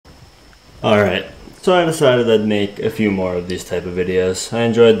Alright, so I decided I'd make a few more of these type of videos. I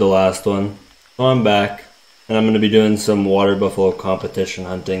enjoyed the last one, so I'm back, and I'm going to be doing some water buffalo competition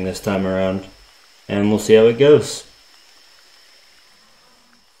hunting this time around, and we'll see how it goes.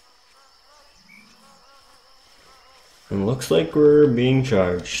 And looks like we're being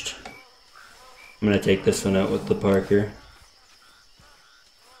charged. I'm going to take this one out with the Parker.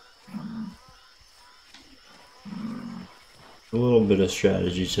 A little bit of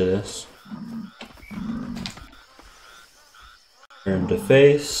strategy to this. Turn to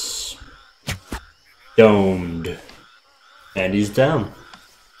face. Domed. And he's down.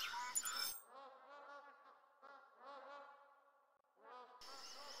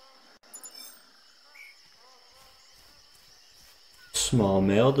 Small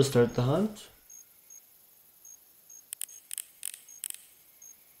male to start the hunt.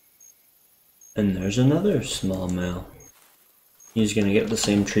 And there's another small male. He's gonna get the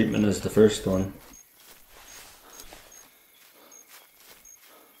same treatment as the first one.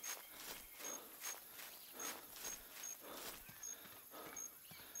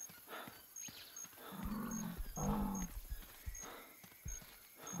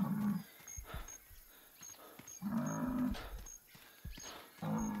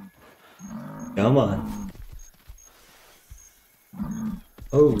 Come on.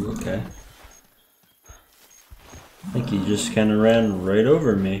 Oh, okay. I think he just kind of ran right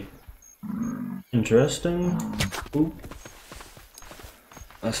over me. Interesting. Oop.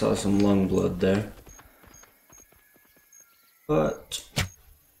 I saw some lung blood there. But...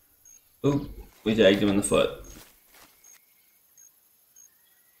 oop, we tagged him in the foot.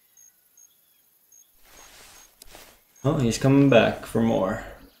 Oh, he's coming back for more.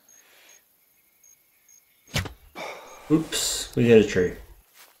 Oops, we hit a tree.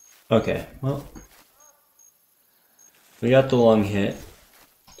 Okay, well... we got the lung hit.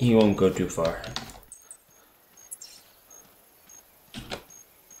 He won't go too far.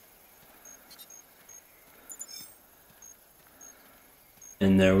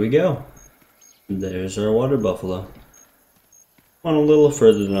 And there we go. There's our water buffalo. Went a little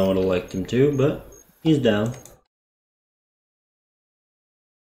further than I would have liked him to, but he's down.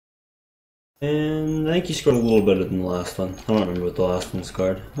 And I think he scored a little better than the last one. I don't remember what the last one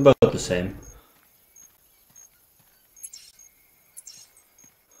scored. About the same.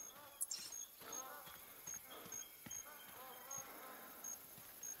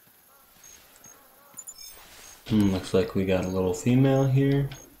 Looks like we got a little female here.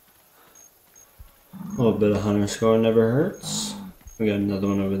 A little bit of hunter score never hurts. We got another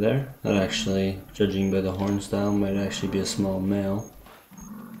one over there. That actually, judging by the horn style, might actually be a small male.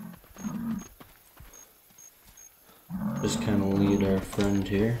 Just kind of lead our friend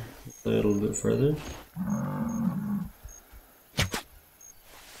here a little bit further.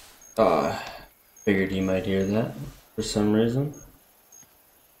 Figured he might hear that for some reason.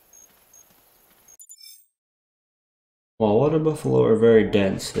 While water buffalo are very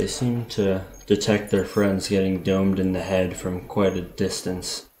dense, they seem to detect their friends getting domed in the head from quite a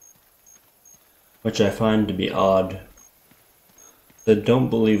distance, which I find to be odd. I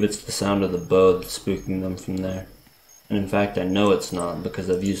don't believe it's the sound of the bow that's spooking them from there. And in fact, I know it's not because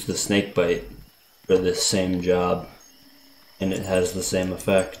I've used the snake bite for this same job, and it has the same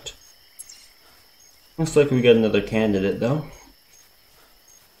effect. Looks like we got another candidate though.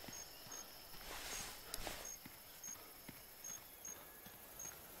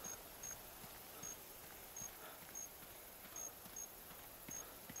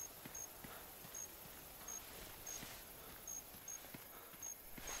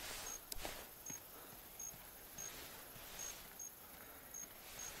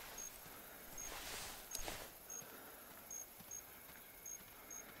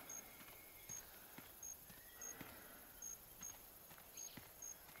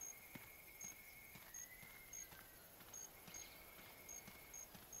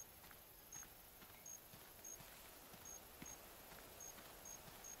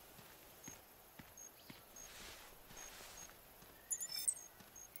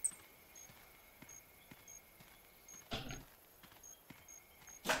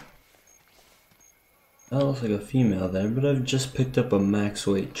 That looks like a female there, but I've just picked up a max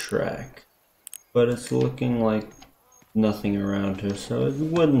weight track. But it's looking like nothing around her, so it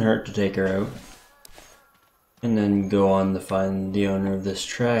wouldn't hurt to take her out. And then go on to find the owner of this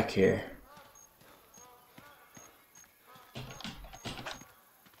track here.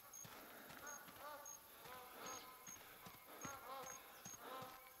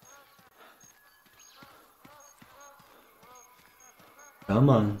 Come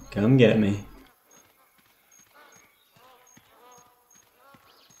on, come get me.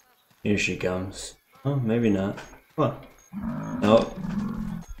 Here she comes. Oh, maybe not. Come on. Oh.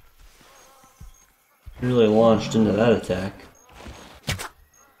 Really launched into that attack.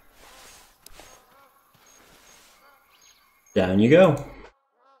 Down you go.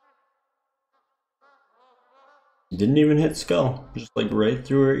 Didn't even hit skull. Just like right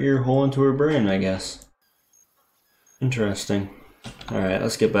through her ear hole into her brain, I guess. Interesting. Alright,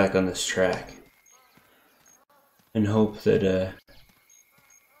 let's get back on this track. And hope that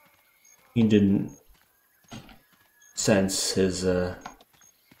he didn't sense his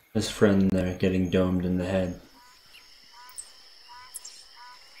friend there getting domed in the head.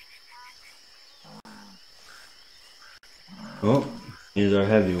 Oh, here's our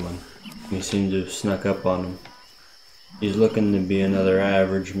heavy one. We seem to have snuck up on him. He's looking to be another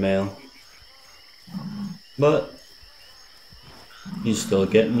average male. But he's still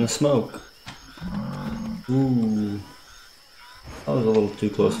getting the smoke. Ooh. That was a little too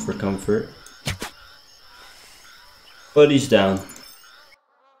close for comfort. But he's down.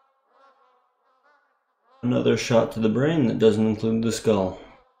 Another shot to the brain that doesn't include the skull.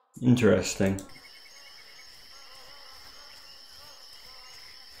 Interesting.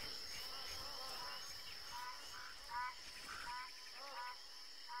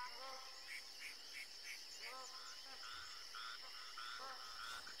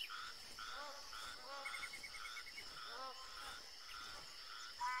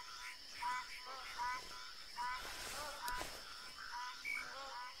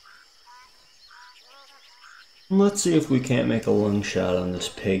 Let's see if we can't make a lung shot on this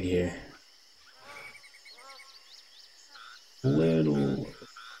pig here. Little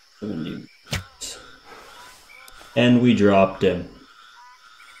 70. And we dropped him.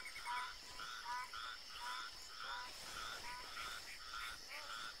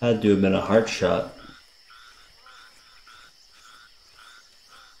 Had to have been a heart shot.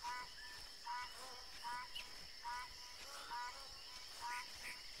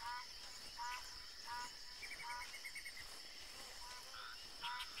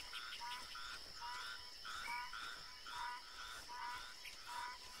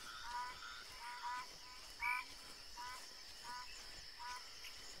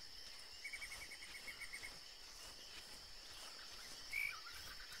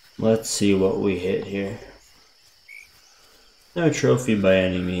 Let's see what we hit here. No trophy by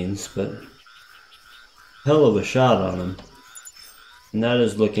any means, but hell of a shot on him. And that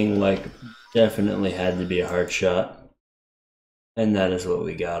is looking like definitely had to be a hard shot. And that is what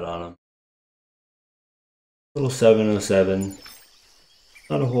we got on him. Little 707.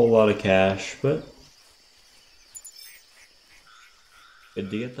 Not a whole lot of cash, but good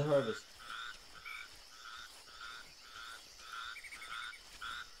to get the harvest.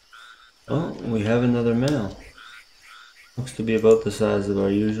 Oh, we have another male. Looks to be about the size of our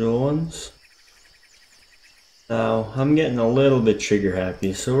usual ones. Now, I'm getting a little bit trigger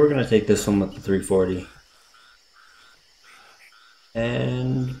happy, so we're going to take this one with the 340.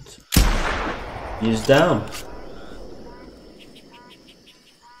 And he's down.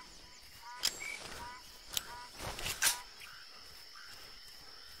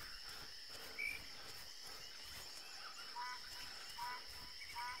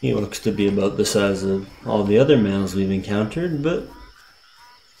 He looks to be about the size of all the other males we've encountered, but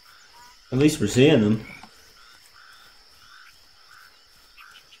at least we're seeing them.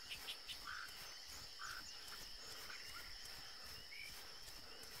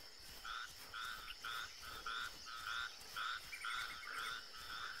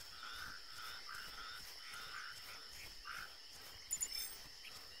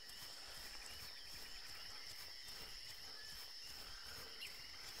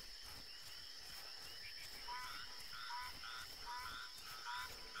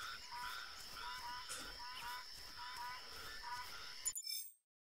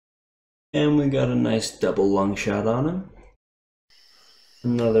 And we got a nice double lung shot on him.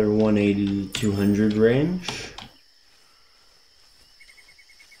 Another 180 to 200 range.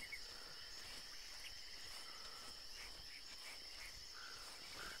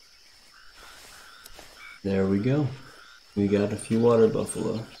 There we go. We got a few water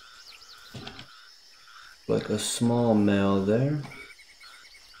buffalo. Like a small male there.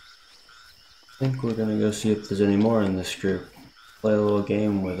 I think we're gonna go see if there's any more in this group. Play a little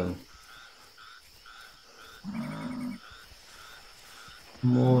game with them.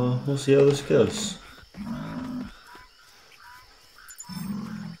 We'll see how this goes.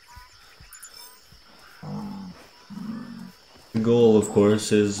 The goal, of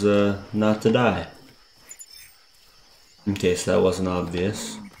course, is not to die. In case that wasn't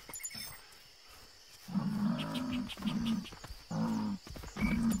obvious.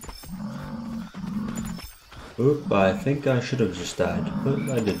 Oop, I think I should have just died, but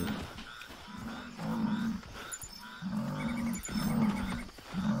I didn't.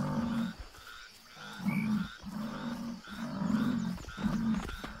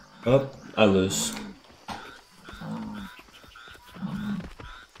 Oh, I lose.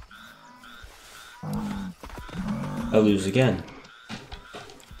 I lose again.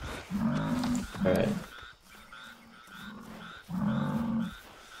 Alright.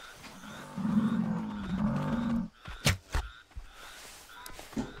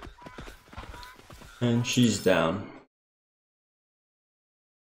 And she's down.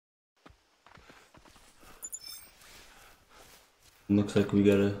 Looks like we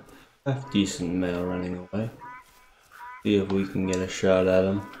got a half decent male running away. See if we can get a shot at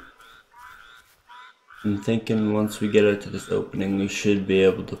him. I'm thinking once we get out to this opening, we should be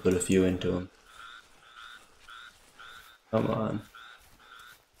able to put a few into him. Come on.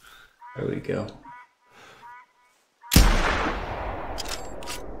 There we go.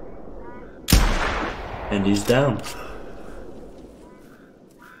 And he's down.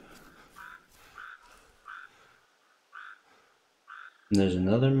 And there's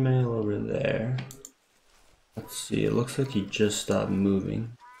another male over there. Let's see, it looks like he just stopped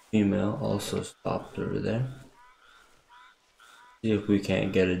moving. Female also stopped over there. See if we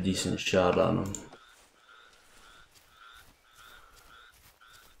can't get a decent shot on him.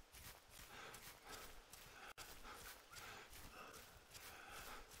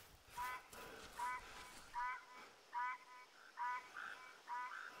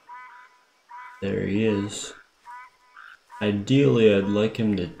 There he is. Ideally, I'd like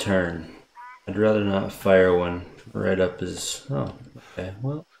him to turn. I'd rather not fire one right up his... Oh, okay,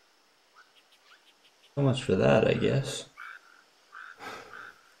 well. So much for that, I guess.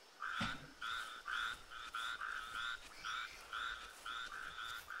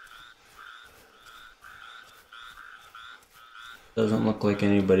 Doesn't look like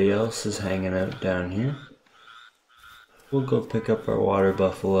anybody else is hanging out down here. We'll go pick up our water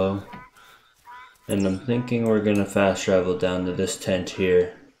buffalo. And I'm thinking we're gonna fast travel down to this tent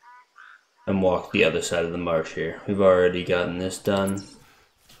here and walk the other side of the marsh here. We've already gotten this done.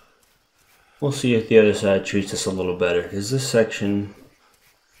 We'll see if the other side treats us a little better, because this section,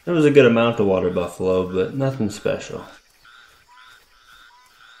 there was a good amount of water buffalo, but nothing special.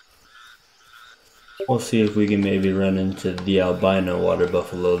 We'll see if we can maybe run into the albino water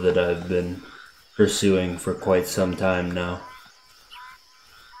buffalo that I've been pursuing for quite some time now.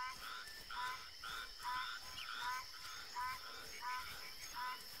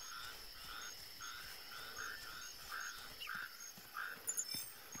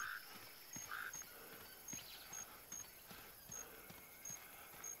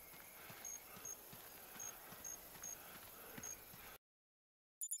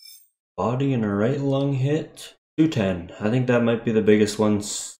 Body and a right lung hit. 210. I think that might be the biggest one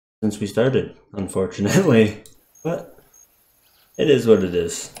since we started, unfortunately. But it is what it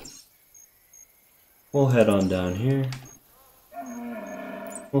is. We'll head on down here.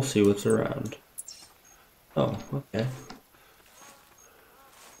 We'll see what's around. Oh, okay.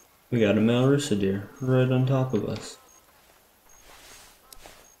 We got a male rooster deer right on top of us.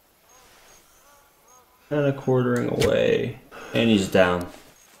 Kind of quartering away. And he's down.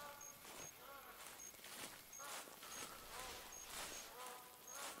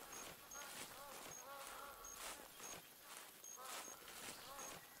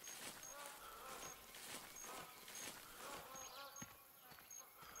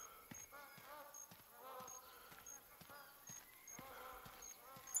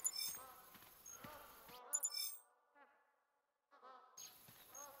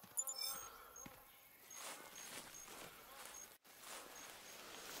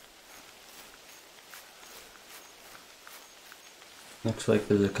 Looks like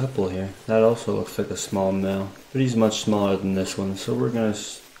there's a couple here. That also looks like a small male, but he's much smaller than this one, so we're gonna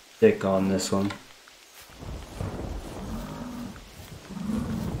stick on this one.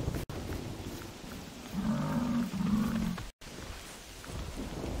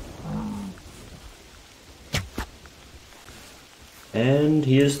 And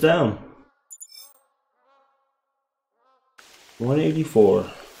he is down.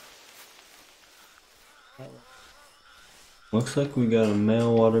 184. Looks like we got a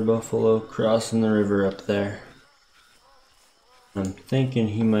male water buffalo crossing the river up there. I'm thinking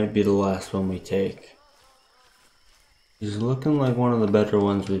he might be the last one we take. He's looking like one of the better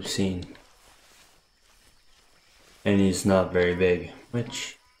ones we've seen. And he's not very big,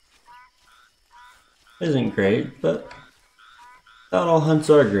 which isn't great, but not all hunts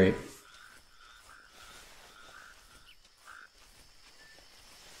are great.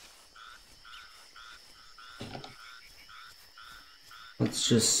 Let's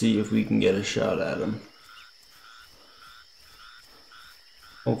just see if we can get a shot at him.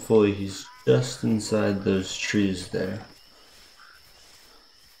 Hopefully he's just inside those trees there.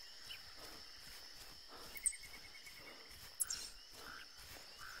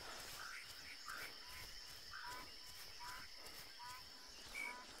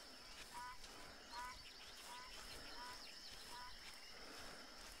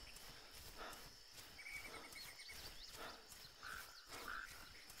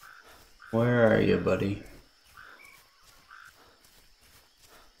 Where are you, buddy?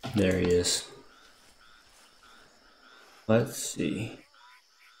 There he is. Let's see.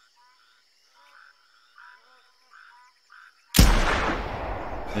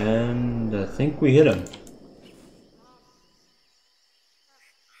 And I think we hit him.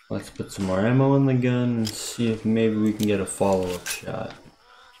 Let's put some more ammo in the gun and see if maybe we can get a follow-up shot.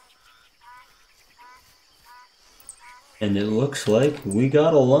 And it looks like we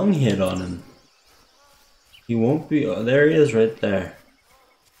got a lung hit on him. He won't be... Oh, there he is right there.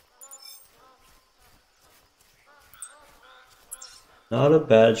 Not a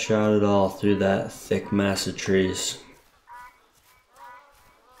bad shot at all through that thick mass of trees.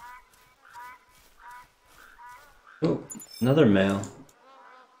 Oh, another male.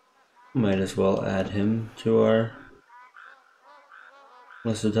 Might as well add him to our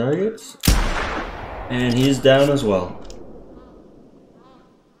list of targets. And he's down as well.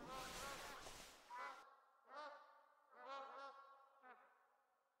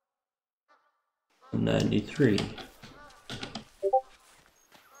 93.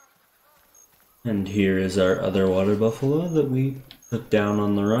 And here is our other water buffalo that we took down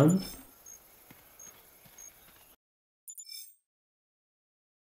on the run.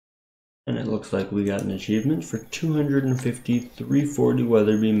 And it looks like we got an achievement for 250 340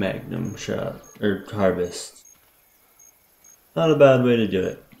 Weatherby Magnum shot, or harvest. Not a bad way to do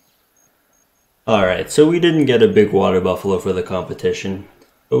it. Alright, so we didn't get a big water buffalo for the competition,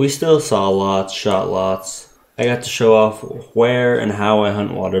 but we still saw lots, shot lots. I got to show off where and how I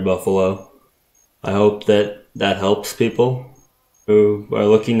hunt water buffalo. I hope that that helps people who are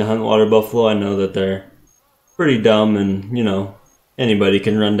looking to hunt water buffalo. I know that they're pretty dumb and, you know, anybody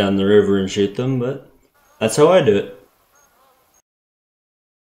can run down the river and shoot them, but that's how I do it.